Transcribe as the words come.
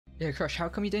Yeah, Crush, how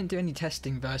come you don't do any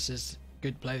testing versus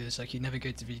good players? Like, you never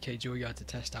go to VK Duel Yard to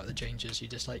test out the changes. You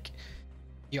just, like,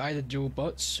 you either duel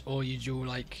bots or you duel,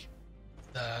 like,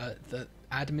 the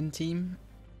admin team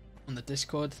on the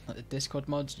Discord, like the Discord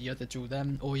mods. You either duel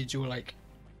them or you duel, like,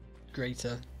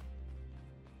 greater.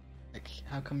 Like,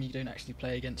 how come you don't actually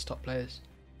play against top players?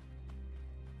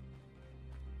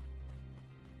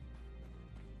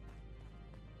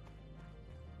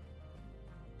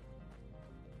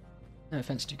 No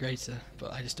offense to Greater,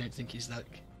 but I just don't think he's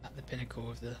like at the pinnacle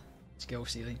of the skill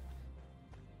ceiling.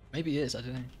 Maybe he is, I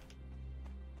don't know.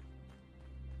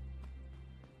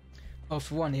 Well,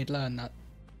 for one, he'd learn that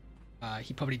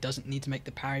he probably doesn't need to make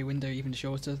the parry window even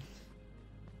shorter,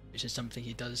 which is something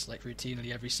he does like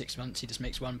routinely every 6 months. He just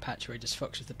makes one patch where he just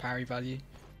fucks with the parry value.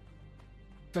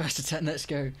 First to 10, let's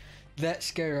go.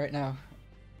 Let's go right now.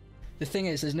 The thing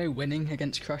is, there's no winning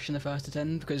against Crush in the first to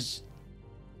 10 because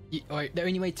the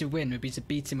only way to win would be to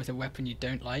beat him with a weapon you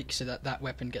don't like, so that that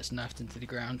weapon gets nerfed into the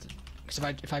ground. Because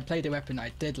if I played a weapon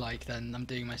I did like, then I'm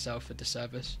doing myself a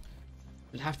disservice.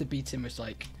 I'd have to beat him with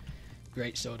like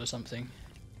greatsword or something.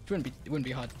 It wouldn't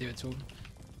be hard to do at all.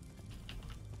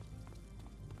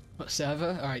 What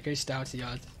server? Alright, go Stouty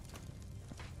Yard.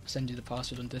 I'll send you the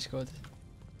password on Discord.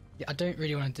 Yeah, I don't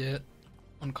really want to do it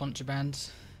on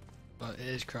contraband, but it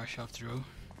is Crush after all.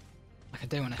 Like, I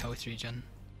don't want a health regen.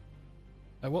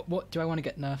 Like, what do I want to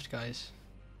get nerfed, guys?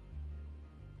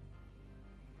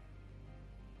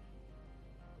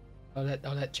 I'll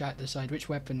let chat decide which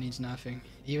weapon needs nerfing.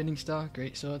 Evening Star,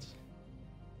 Greatsword.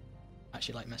 I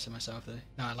actually like Messer myself though.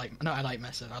 No, I like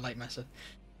Messer. I like Messer.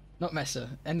 Not Messer.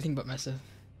 Anything but Messer.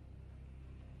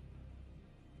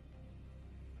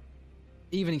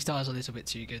 Evening Star is a little bit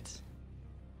too good.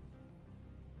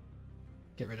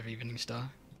 Get rid of Evening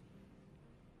Star.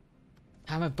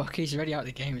 Hammer Bucky's already out of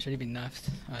the game, it's already been nerfed.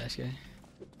 Alright, let's go.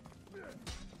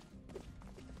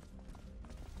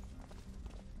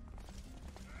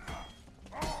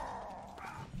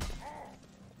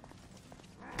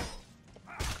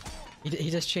 He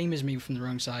just chambers me from the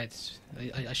wrong side.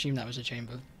 I assume that was a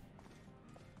chamber.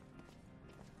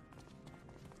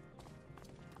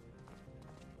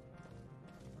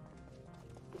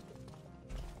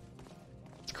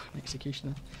 God, an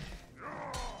executioner.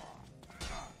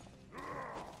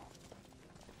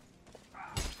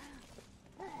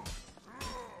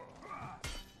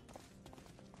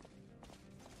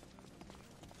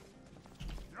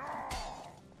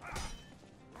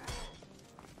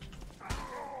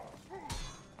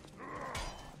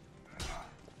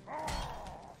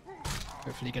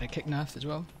 Hopefully get a kick nerf as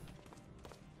well.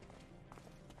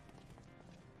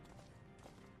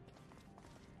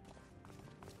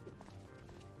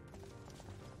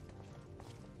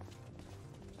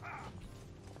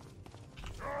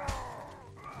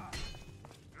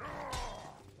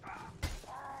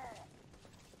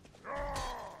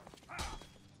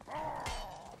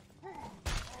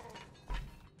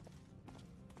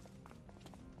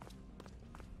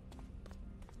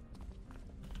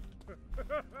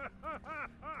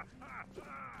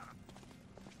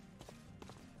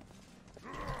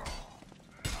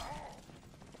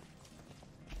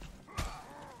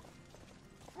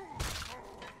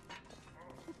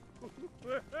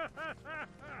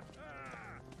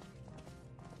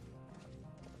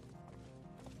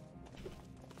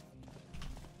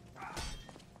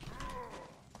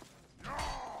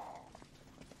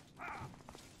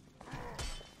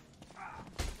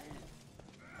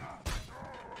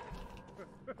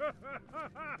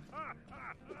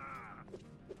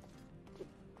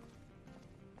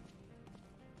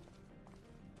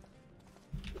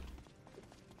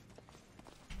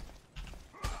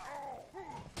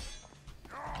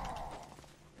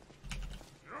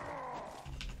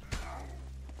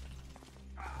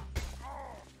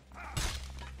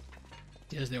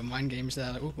 There's little mind games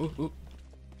there, like, ooh, ooh, ooh.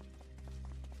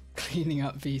 Cleaning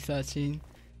up V13.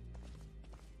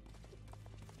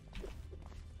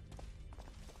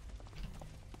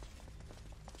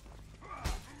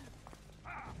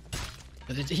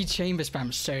 But he chamber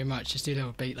spams so much, just do a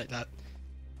little bait like that.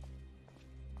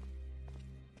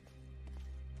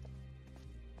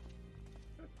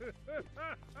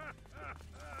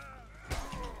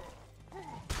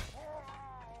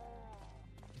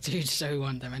 Dude's so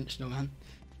one-dimensional, man.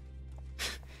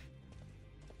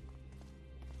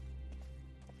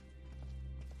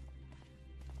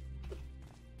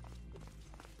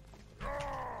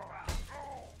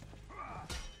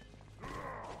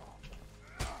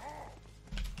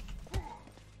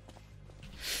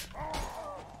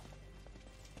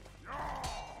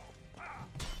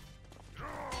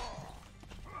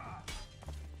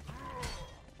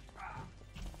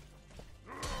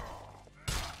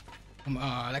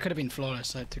 Oh, that could have been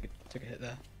flawless. I took a hit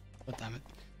there. God damn it.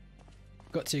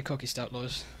 Got 2 cocky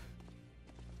Stoutlaws.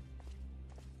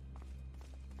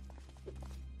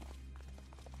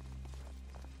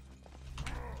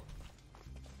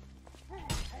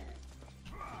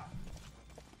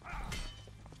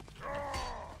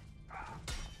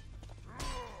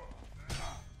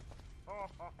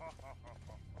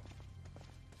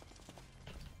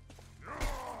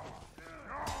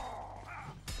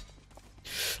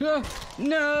 No!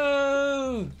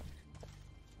 No!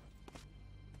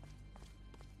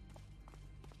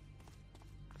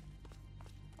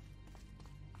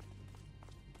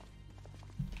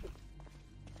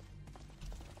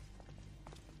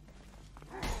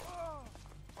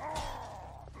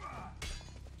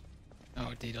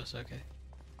 Oh, DDoS, okay.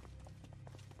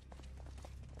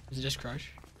 Is it just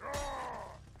Crush?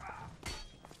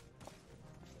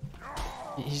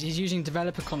 He's using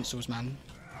developer consoles, man.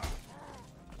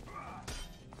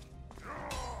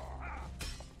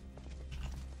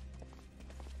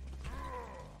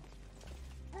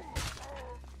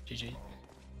 GG.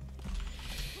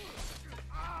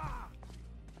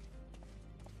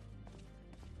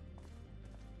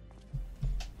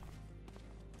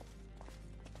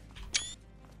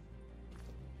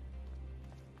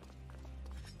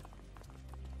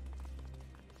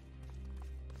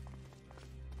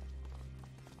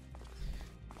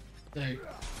 So,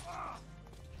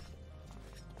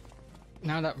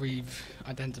 now that we've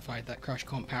identified that Crush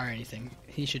can't parry anything,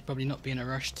 he should probably not be in a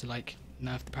rush to like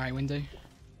nerf the parry window.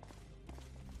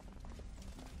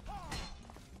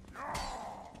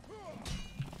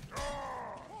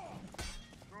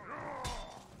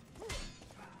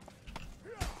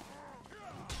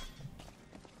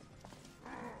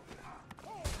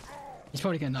 He's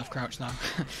probably getting enough crouch now.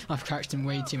 I've crouched him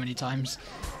way too many times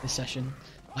this session.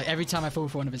 Like every time I fall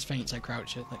for one of his feints, I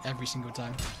crouch it. Like every single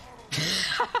time.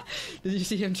 Did you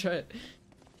see him try it?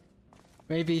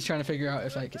 Maybe he's trying to figure out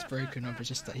if like it's broken or if it's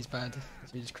just that he's bad.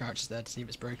 So he just crouches there to see if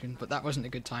it's broken. But that wasn't a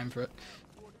good time for it.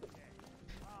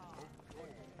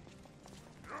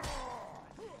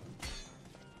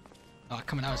 Oh,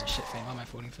 coming out as a shit feint. Why am I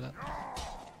falling for that?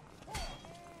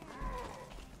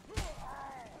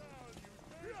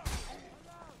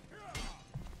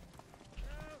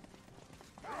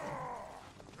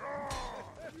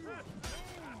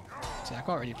 See, I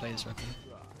can't really play this weapon.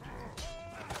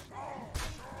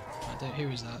 I don't. Who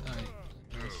is that? Oh,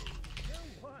 nice.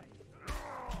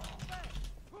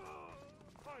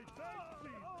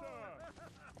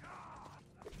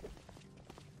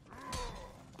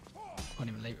 Can't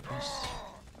even late repost.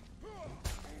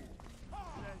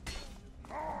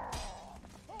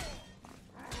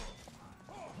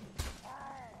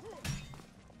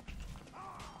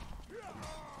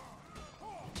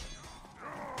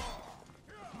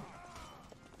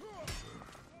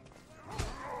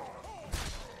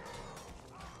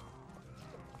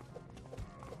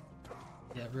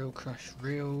 Yeah, real Crush,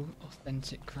 real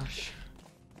authentic Crush.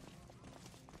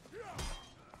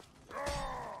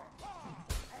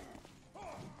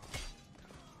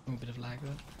 A bit of lag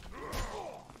there.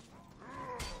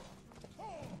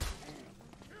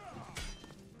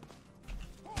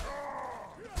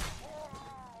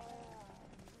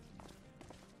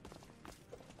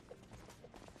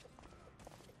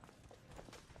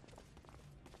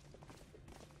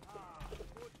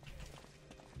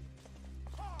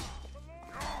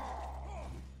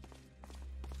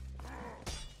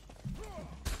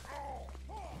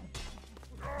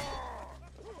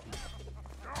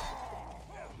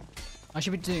 I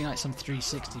should be doing like some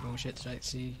 360 bullshit to like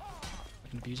see if I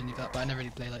can abuse any of that, but I never really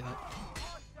play like that.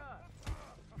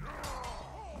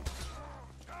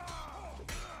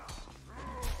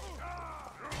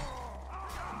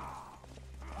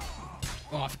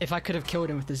 Oh, if I could have killed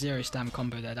him with the 0 stam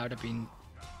combo there, that would have been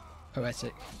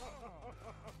poetic.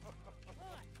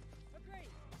 Can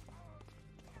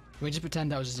we just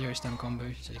pretend that was a 0 stam combo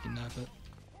so you can nerf it?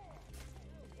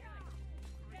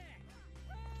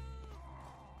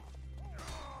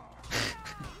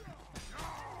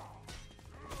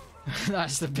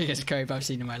 That's the biggest cope I've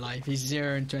seen in my life. He's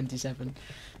 0 and 27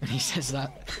 and he says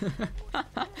that.